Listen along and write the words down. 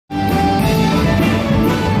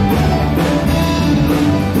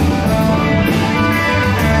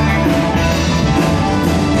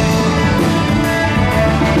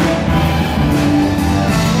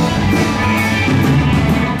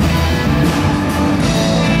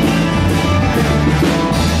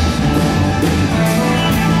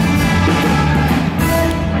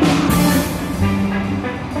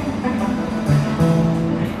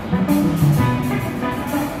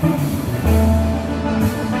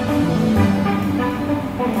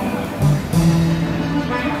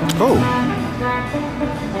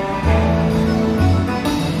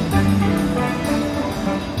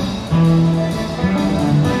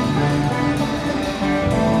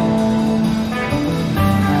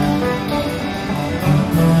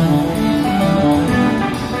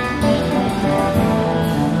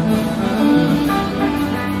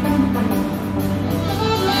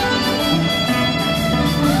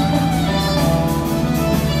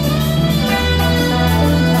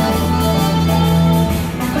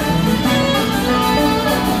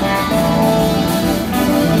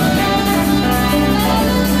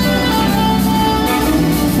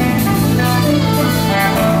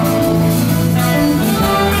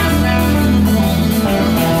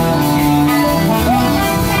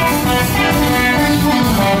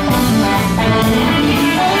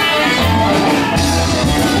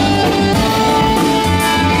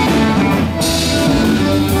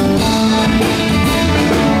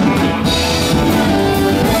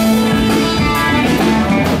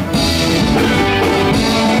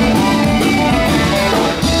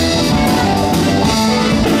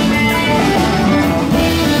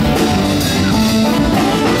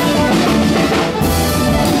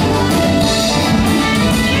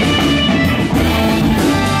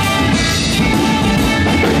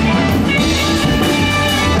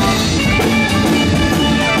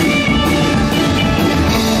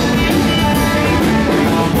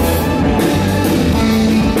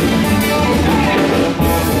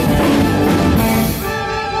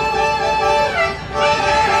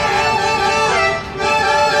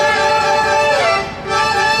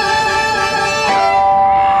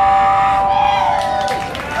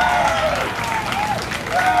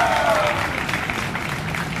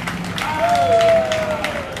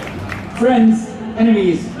Friends,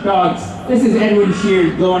 enemies, dogs. This is Edwin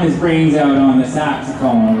Sheard blowing his brains out on the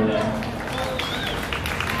saxophone over there.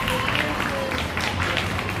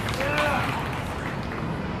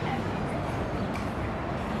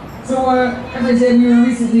 So, as I said, we were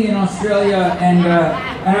recently in Australia, and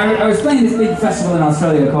I was playing this big festival in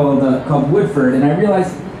Australia called Woodford, and I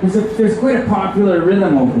realized there's quite a popular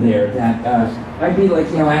rhythm over there that I'd be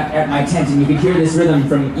like, you know, at my tent, and you could hear this rhythm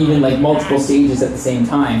from even like multiple stages at the same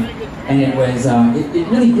time, and it was it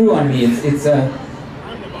really grew on me. It's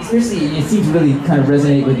especially it seemed to really kind of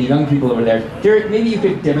resonate with the young people over there. Derek, maybe you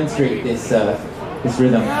could demonstrate this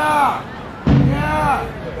rhythm. Yeah.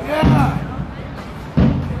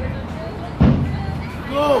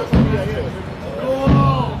 Go!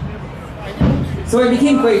 So I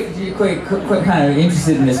became quite kind of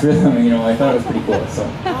interested in this rhythm. You know, I thought it was pretty cool, so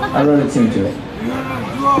I wrote a tune to it. You're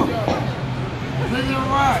gonna drop. Take it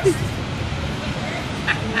right.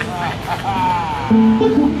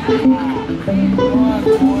 Come on,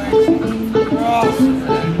 boys. Cross it.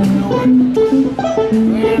 Do it.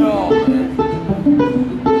 Lay it all, man.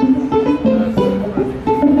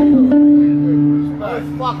 That's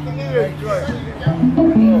fucking it. Good.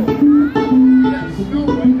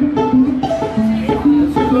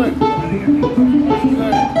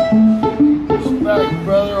 Respect,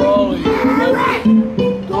 brother, all of you.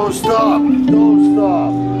 Don't stop. Don't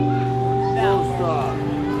stop. Don't stop.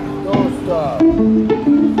 Don't stop.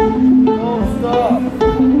 Don't stop.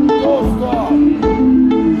 Don't stop.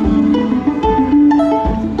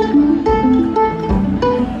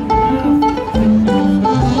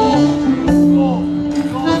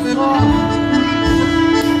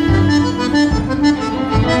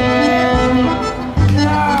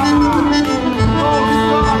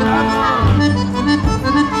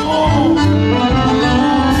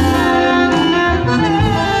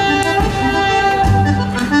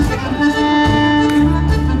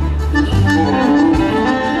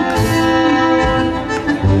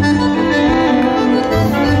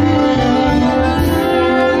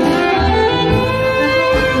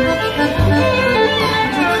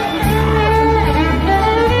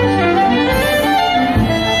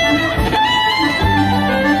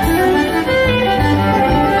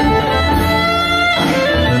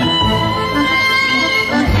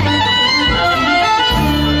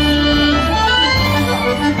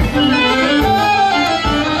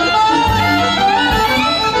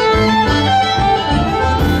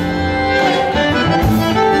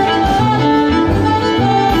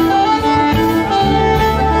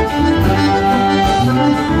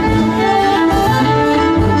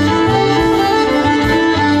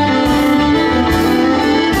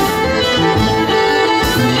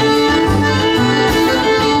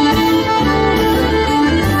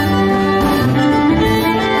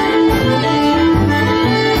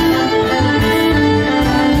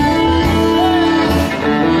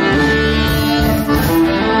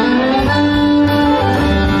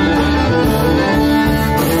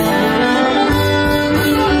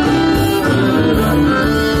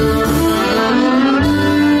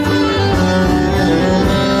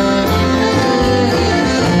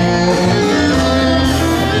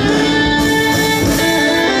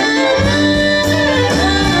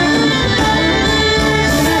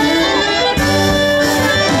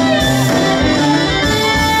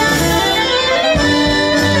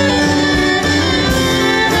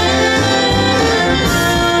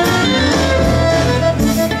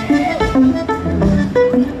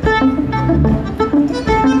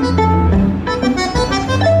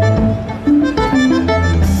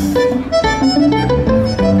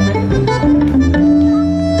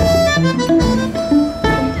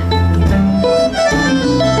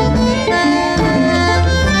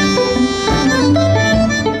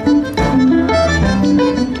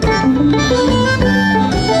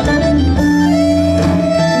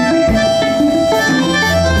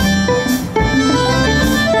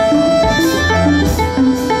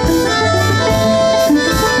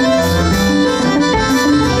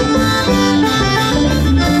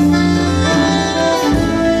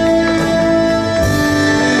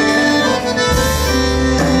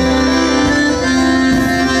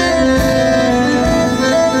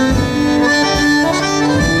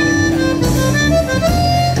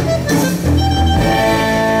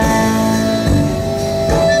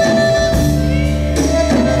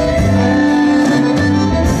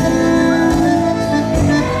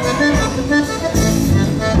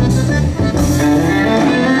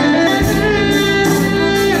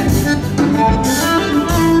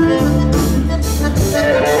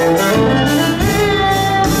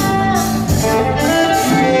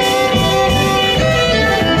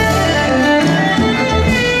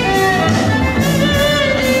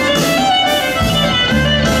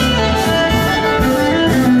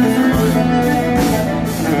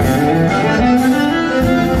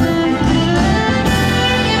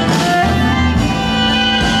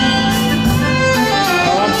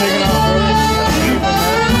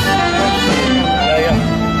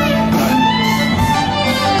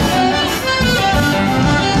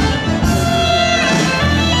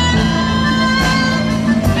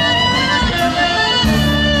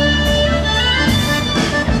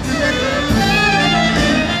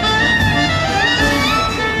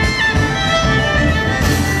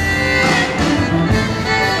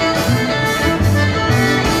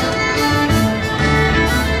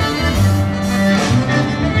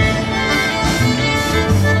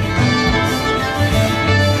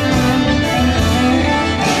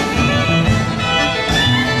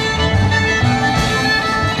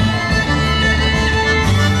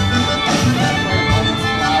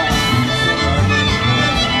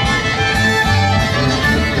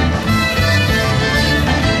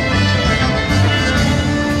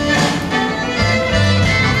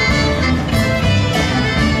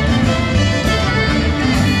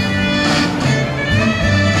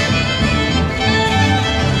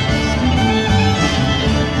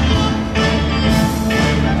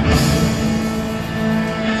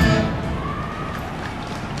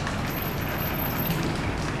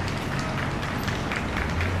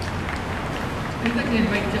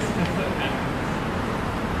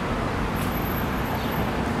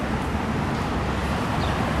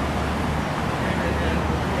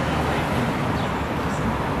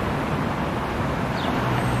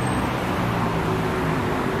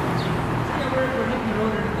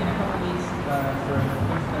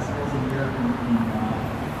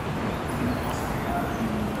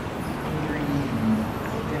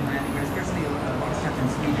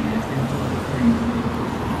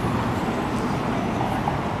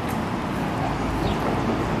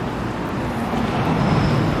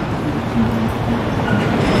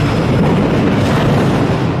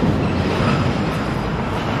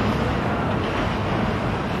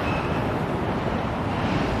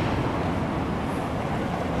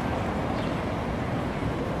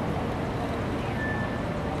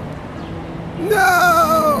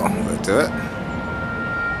 to it.